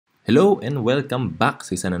Hello and welcome back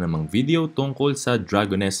sa isa na namang video tungkol sa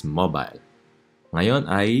Dragoness Mobile. Ngayon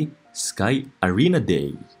ay Sky Arena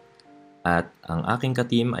Day. At ang aking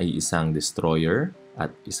ka-team ay isang Destroyer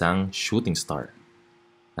at isang Shooting Star.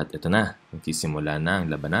 At ito na, nagsisimula na ang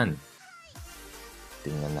labanan.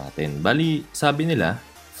 Tingnan natin. Bali, sabi nila,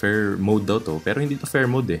 fair mode daw to. Pero hindi to fair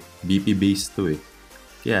mode eh. BP based to eh.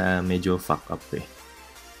 Kaya medyo fuck up eh.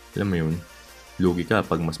 Alam mo yun, lugi ka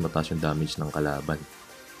pag mas mataas yung damage ng kalaban.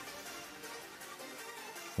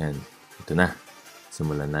 Yan, ito na.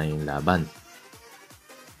 Simulan na yung laban.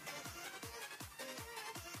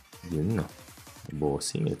 Yun no.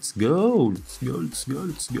 Bossing, let's go! Let's go, let's go,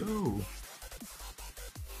 let's go!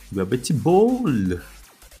 Gabit si Ball!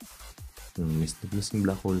 Miss yung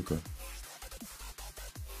black hole ko.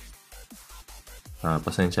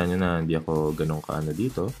 Pasensya nyo na, hindi ako ganun kaano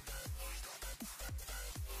dito.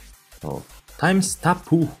 Oh, time stop!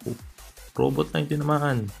 Robot na yung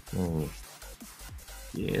tinamaan. Oh.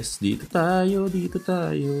 Yes, dito tayo,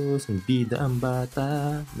 Sambida ang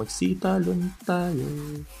bata, magsitalon tayo.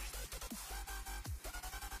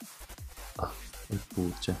 Ay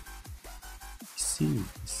putya. See.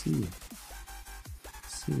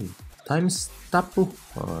 Time stop po.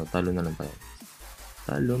 Talon na lang tayo.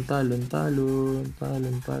 Talon.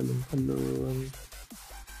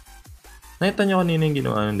 Nakita nyo kanina yung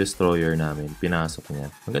ginawa ng destroyer namin. Pinasok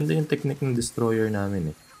niya. Maganda yung technique ng destroyer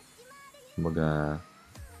namin eh. Kumbaga,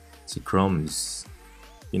 si Chromes,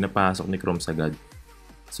 pinapasok ni Chromes agad.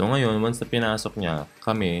 So ngayon, once na pinasok niya,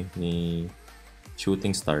 kami ni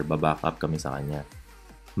Shooting Star, baback up kami sa kanya.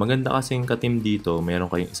 Maganda kasi yung ka-team dito, meron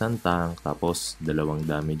kayong isang tank, tapos dalawang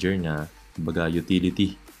damager niya, kumbaga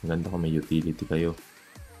utility. Maganda kung may utility kayo.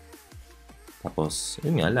 Tapos,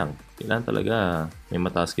 yun nga lang, kailangan talaga may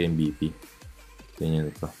mataas kayong BP. Ganyan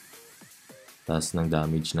ito. Taas ng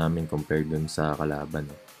damage namin compared dun sa kalaban.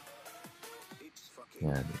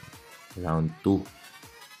 Yan. Round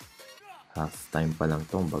 2. Half time pa lang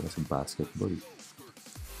to, baga sa basketball.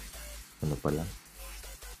 Ano pa lang?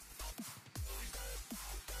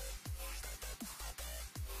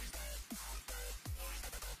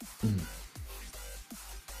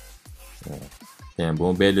 Yan,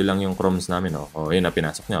 bumibelo lang yung chromes namin. Oh, yun na,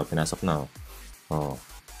 pinasok na. Oh.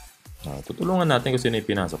 Tutulungan natin kung sino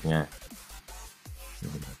yung pinasok niya.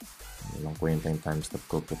 Walang kwenta yung time stop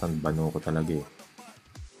ko. Putang bano ko talaga eh.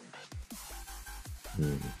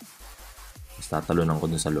 Tapos tatalunan ko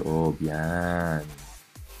dun sa loob. Yan.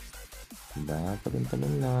 Diba?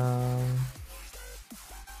 Talon lang.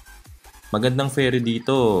 Magandang fairy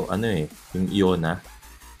dito. Ano eh. Yung Iona.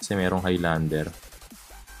 Kasi merong Highlander.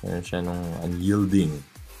 Meron siya nung unyielding.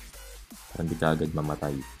 Parang di ka agad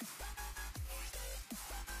mamatay.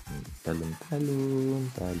 Talon.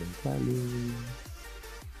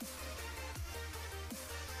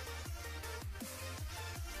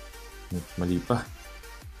 Mali pa.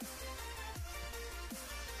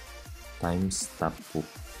 Time stop po.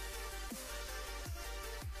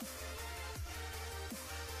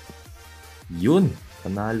 Yun.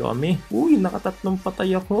 Panalo kami. Uy, nakatatlong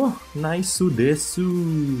patay ako. Nice Sudesu.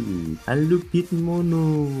 Ang lupit mo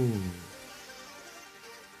no.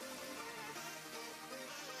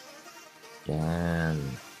 Yan.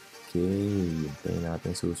 Okay. Hintayin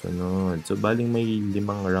natin susunod. So, baling may 5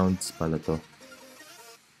 rounds pala to.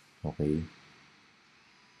 Okay.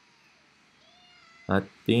 At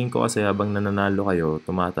tingin ko kasi habang nananalo kayo,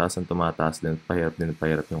 tumataas din, pahirap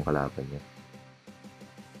yung kalaban niya.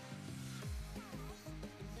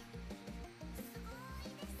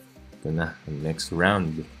 Ito na, next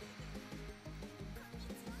round.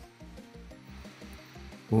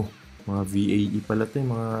 Oh, mga VAE pala ito,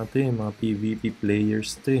 mga PvP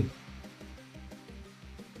players ito eh.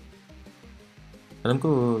 Alam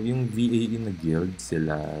ko, yung VAE na guild,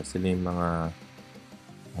 sila yung mga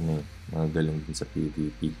mga galing din sa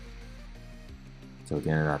PvP. So,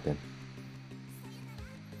 tingnan natin.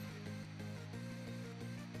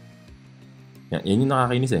 Yan yung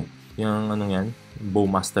nakakainis eh. Yung yan,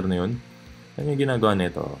 Bowmaster na yun. Ano yung ginagawa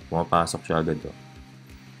nito? Pumapasok siya agad oh.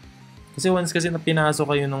 Kasi once kasi na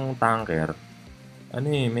pinasok kayo ng tanker,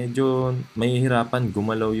 medyo mahihirapan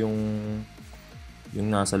gumalaw yung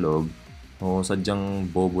nasa loob. O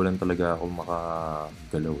sadyang bobo lang talaga ako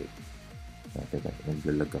makagalaw eh. Teka,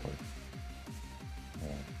 naglalag ako.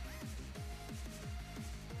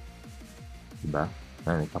 Diba?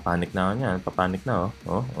 Papanik na ako niya. Papanik na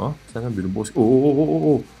oh. Saan ang binubos?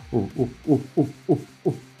 Oh.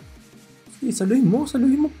 Sige, saluhin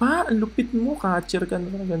mo pa. Ang lupit mo. Catcher ka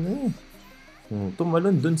na gano'n eh.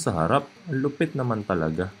 Tumalon dun sa harap. Ang lupit naman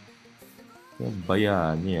talaga.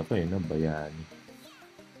 Bayani ako eh. Bayani.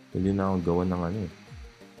 Hindi na ako gawa ng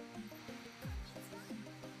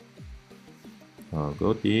Oh,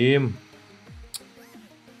 go team!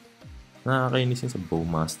 Nakakainis yun sa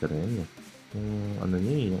Bowmaster yun eh. Yung ano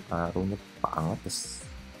niya eh, yung araw na paangat. Tas,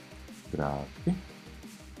 grabe.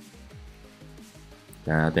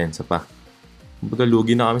 Kaya natin, isa pa. Kumbaga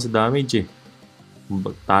lugi na kami sa damage eh.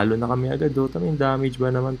 Talo na kami agad. Dota may damage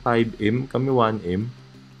ba naman 5M? Kami 1M.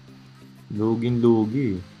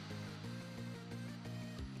 Lugin-lugi.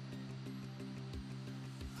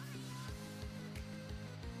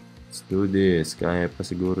 Let's do this. Kaya pa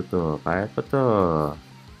siguro to. Kaya pa to.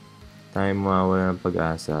 Tayo mawawala ng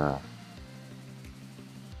pag-asa.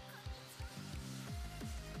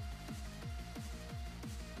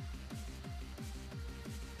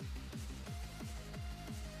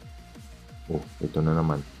 Oh, ito na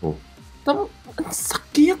naman. Oh. Ang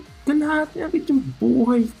sakit! Kalahati agad yung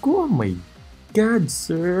buhay ko. Oh my God,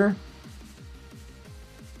 sir.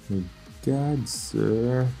 My God,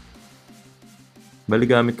 sir. Bali,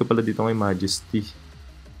 gamit ko pala dito kay Majesty.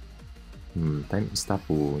 Time stop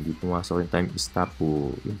po. Hindi pumasok yung time stop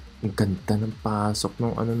po. Ang ganda ng pasok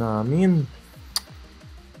ng ano namin.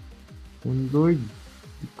 Oh Lord.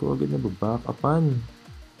 Hindi ko agad nababack upan.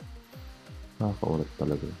 Nakakaurat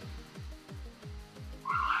talaga.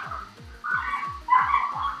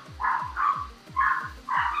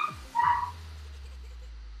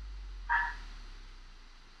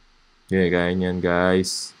 Okay, kaya niyan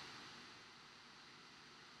guys.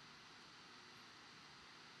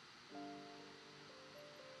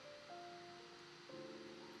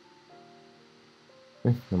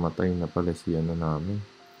 Namatay na pala si ano namin.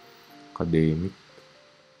 Academic.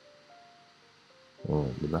 Oh,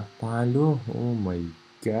 diba? Talo. Oh my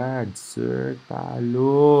God, sir.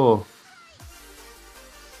 Talo.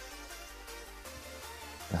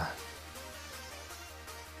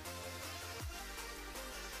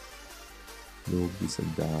 Lugi sa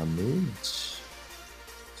damage.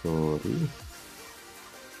 Sorry.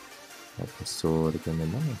 Tapos sorry ka na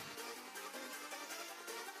lang.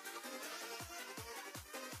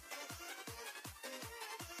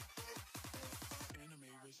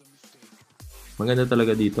 Maganda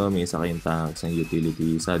talaga dito, may isa kayong tanks ng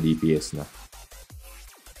utility sa DPS na.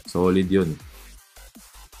 Solid yun.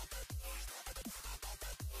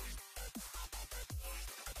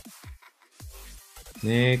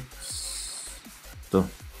 Next.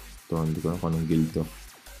 Ito, hindi ko alam kung anong guild to.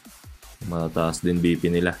 Matataas din BP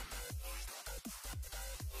nila.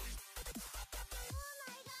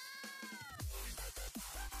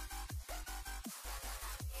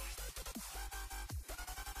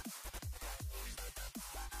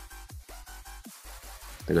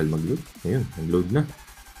 Tagal mag-load. Ayun, nag-load na.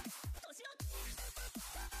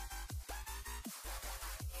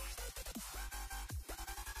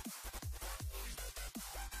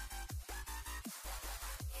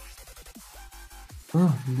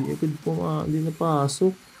 Hindi agad po hindi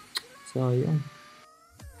napasok. Sayang.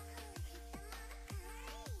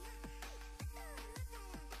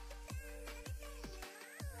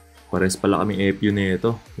 Pares pala kami FU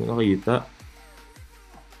nito. Kung nakita.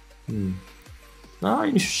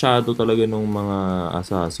 Nakakainis shadow talaga ng mga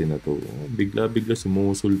assassin na to. Bigla-bigla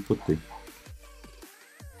sumusulpot eh.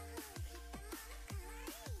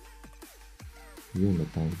 Yun,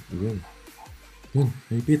 natang. Yun. Yun,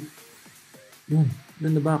 may pit. Yun,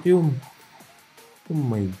 doon na vacuum. Oh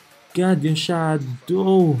my God, yung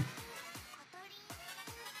shadow.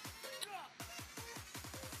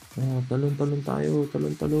 Talon tayo.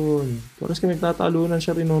 Talon. Parang kami nagtatalunan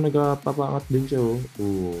siya rin, nagpapangat din siya,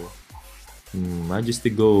 oh.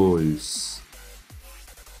 Majesty goals.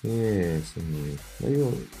 Yes.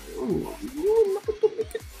 Ayun.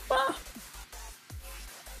 Nakatubikit pa.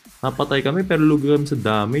 Napatay kami pero lugi kami sa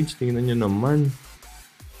damage. Tingnan nyo naman.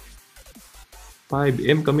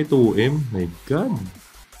 5M kami 2M. My God.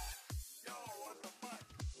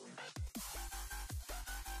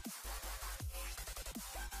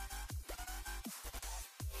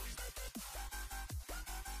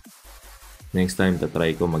 Next time,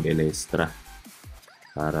 tatry ko mag-elestra.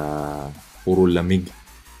 Para puro lamig.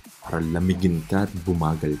 Para lamigin ka at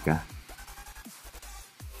bumagal ka.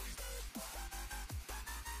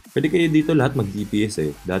 Pwede kayo dito lahat mag-DPS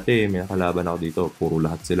eh. Dati may nakalaban ako dito. Puro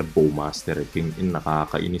lahat sila Bowmaster. King in,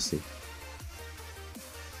 nakakainis eh.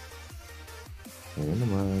 Ayun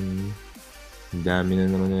naman. Ang dami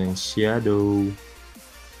na naman ng shadow.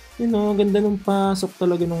 Yun o, ganda ng pasok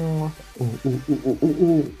talaga nung...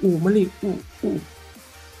 mali.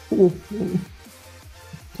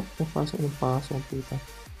 Pasok ng puta.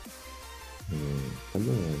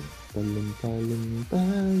 Talon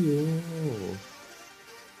tayo.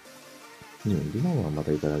 Hindi na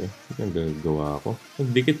mamatay talaga. Hindi ang gagawa ko.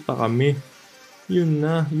 Nagdikit pa kami.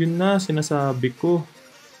 Yun na sinasabi ko.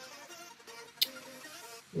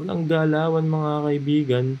 Walang galawan mga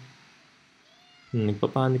kaibigan.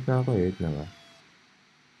 Nagpapanik na ako eh. Wait lang ah.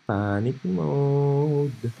 Panic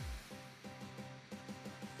mode.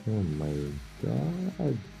 Oh my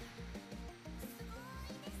God.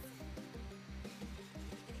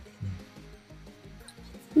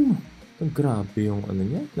 Grabe yung ano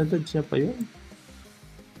niya. Nadodge niya pa yun.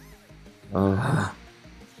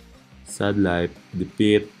 Sad life.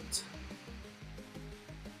 Defeat.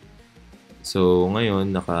 So,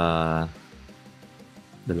 ngayon,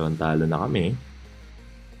 dalawang talo na kami.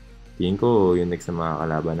 Tingin ko, yung next na mga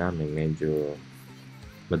kalaban namin, medyo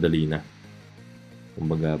madali na.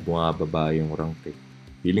 Kumbaga, bumababa yung rank eh.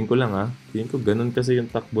 Feeling ko lang feeling ko ganun kasi yung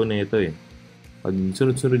takbo na ito eh. Pag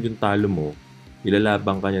sunod-sunod yung talo mo,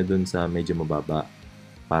 ilalabang ka niya dun sa medyo mababa.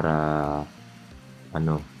 Para,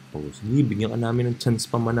 sige, bigyan ka namin ng chance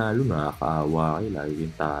pa manalo. Nakakaawa kayo, lagi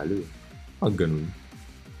yung talo eh. Ganun.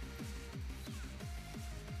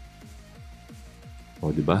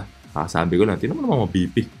 Diba? Sabi ko lang, tinan mo naman mga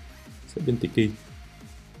BP. 70k.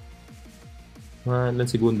 Ilang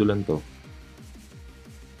segundo lang to.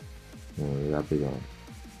 Lapit ako.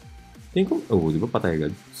 Tingin ko, di ba patay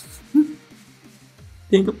agad?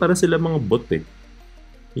 Tingin ko para sila mga bot eh.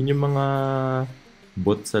 Yun yung mga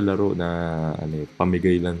bot sa laro na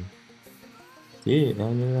pamigay lang. Sige,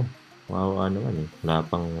 mawawa naman eh. Wala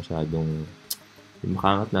pang masyadong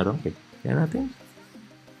makangat na rank eh. Kaya natin.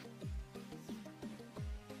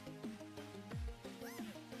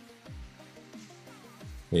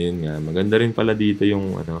 Ayun nga, maganda rin pala dito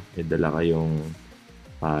yung may dala kayong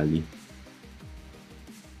pali.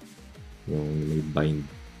 Yung may bind.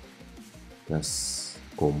 Tapos,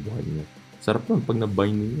 combohan niya. Sarap naman pag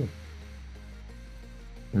na-bind niya.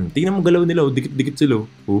 Tingnan mo galaw nila, dikit-dikit sila.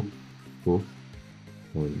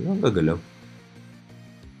 Hindi ang gagalaw.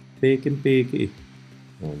 Peke eh.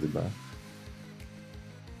 Diba?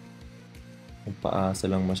 Paasa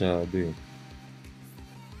lang masyado eh.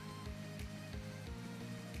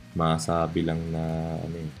 Masabi lang na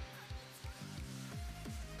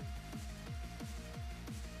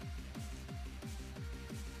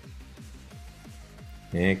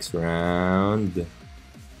Next round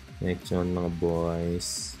mga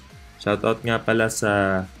boys. Shoutout nga pala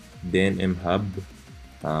sa DNM Hub.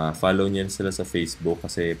 Follow niyo sila sa Facebook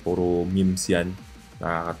kasi puro memes yan.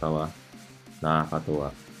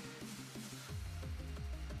 Nakakatawa.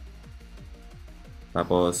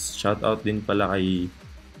 Tapos shoutout din pala kay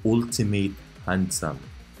Ultimate Handsome.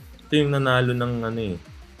 Ito yung nanalo ng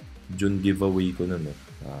June giveaway ko nun eh.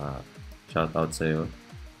 Shoutout sa'yo.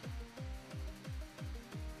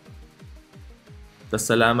 Tapos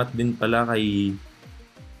salamat din pala kay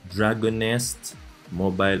Dragonest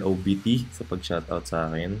Mobile OBT sa pag-shoutout sa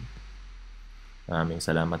akin. Maraming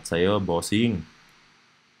salamat sa'yo, bossing.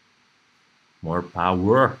 More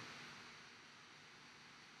power.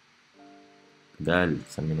 Tagal,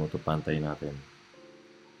 1 minuto pantay natin.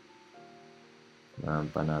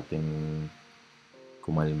 Pa natin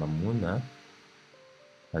kumalma muna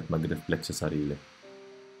at mag-reflect sa sarili.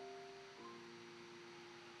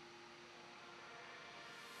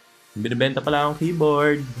 Binibenta pala akong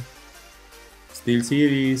keyboard. Steel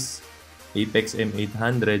Series. Apex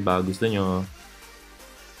M800. Baka gusto nyo.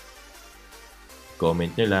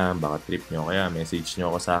 Comment nyo lang. Baka trip nyo. Kaya message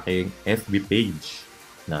nyo ako sa aking FB page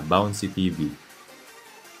na Bouncy TV.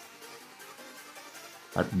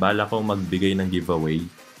 At bala ko magbigay ng giveaway.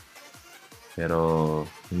 Pero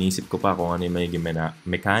inisip ko pa kung ano yung may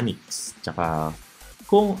mechanics. Tsaka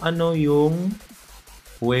kung ano yung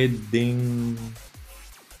pwedeng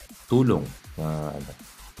tulong na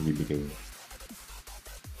ibibigay niya.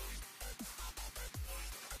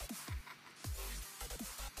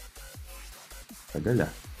 Tagal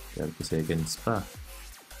 30 seconds pa.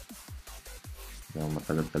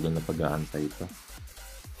 Matagal-tagal na pag-aantay pa.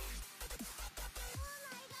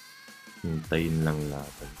 Hintayin lang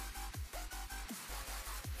natin.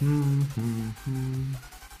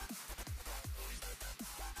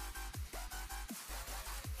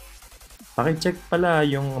 Paki-check pala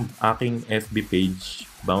yung aking FB page,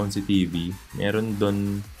 Bouncy TV. Meron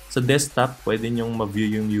doon sa desktop, pwede nyong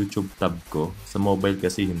ma-view yung YouTube tab ko. Sa mobile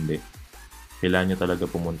kasi hindi. Kailangan nyo talaga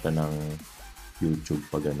pumunta ng YouTube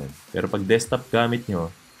pag ganun. Pero pag desktop gamit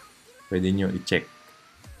nyo, pwede nyo i-check.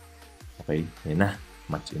 Okay, yan na.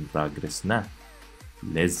 Match in progress na.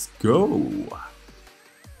 Let's go!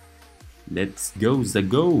 Let's go,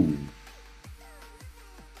 Zago!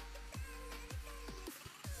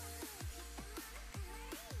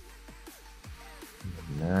 Yan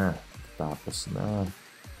na. Tapos na.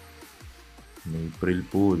 April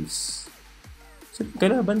Fools. Sila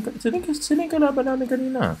yung kalaban namin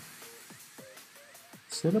kanina.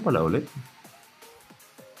 Sila pala ulit.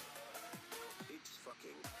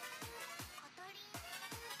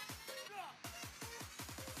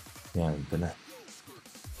 Yan, ito na.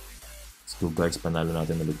 Let's go guys, panalo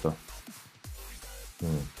natin ulit to.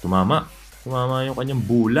 Tumama. Tumama yung kanyang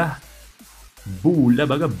bula. Bula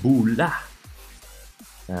baga, bula.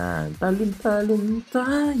 Yan, talon-talon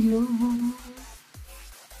tayo.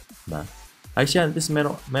 Ba? Ay siya, at least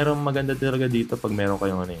merong maganda talaga dito pag meron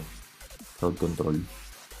kayong ano yun. Crowd control.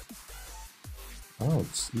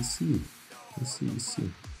 Ouch, easy. Easy.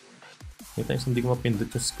 May times hindi ko mapindot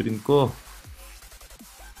yung screen ko.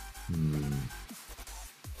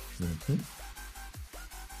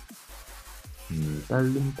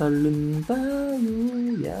 Talon-talon tayo.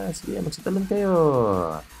 Yeah, sige, magsitalon kayo.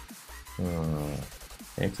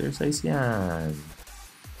 Exercise yan.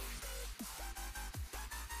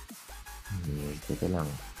 Teka lang.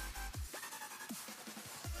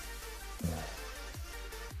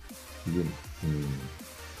 Yun.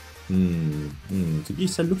 Sige,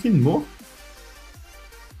 saluhin mo.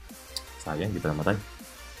 Sayang, di pa namatay.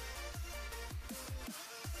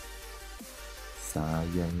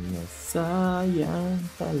 Sayang na sayang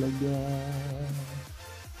talaga.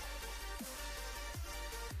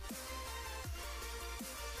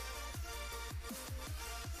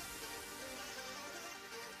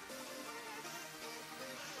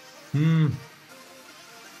 Hmm.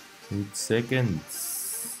 8 seconds.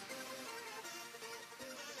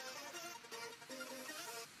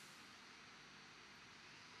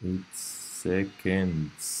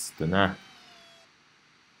 Ito na.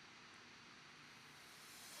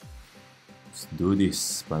 Let's do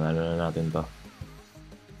this. Panalo na natin to.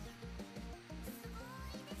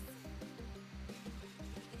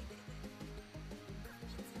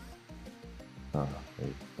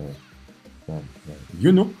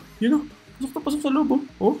 Yun o. Pasok na pasok sa loob o.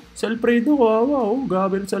 Oh, si Alfredo, kawawa o.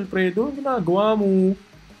 Gabi si Alfredo. Ang ginagawa mo.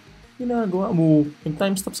 Yung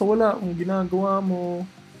time stop sa wala. Ang ginagawa mo.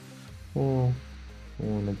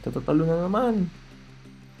 Nagtatatalo na naman.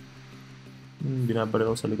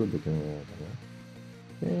 Binabaril ako sa likod.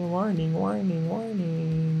 Warning.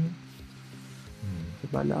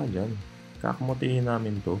 Bala ka dyan. Kakamutiin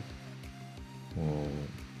namin to.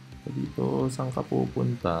 Dito, saan ka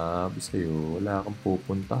pupunta? Sa'yo, wala kang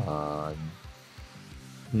pupuntahan.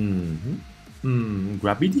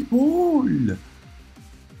 Gravity ball!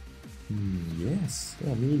 Yes.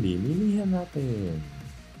 Milihan natin.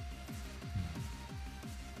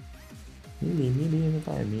 Mili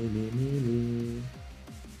tayo.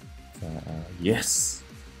 Yes!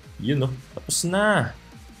 Yun no, tapos na!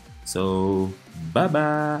 So,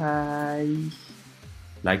 bye-bye!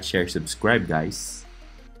 Like, share, subscribe guys!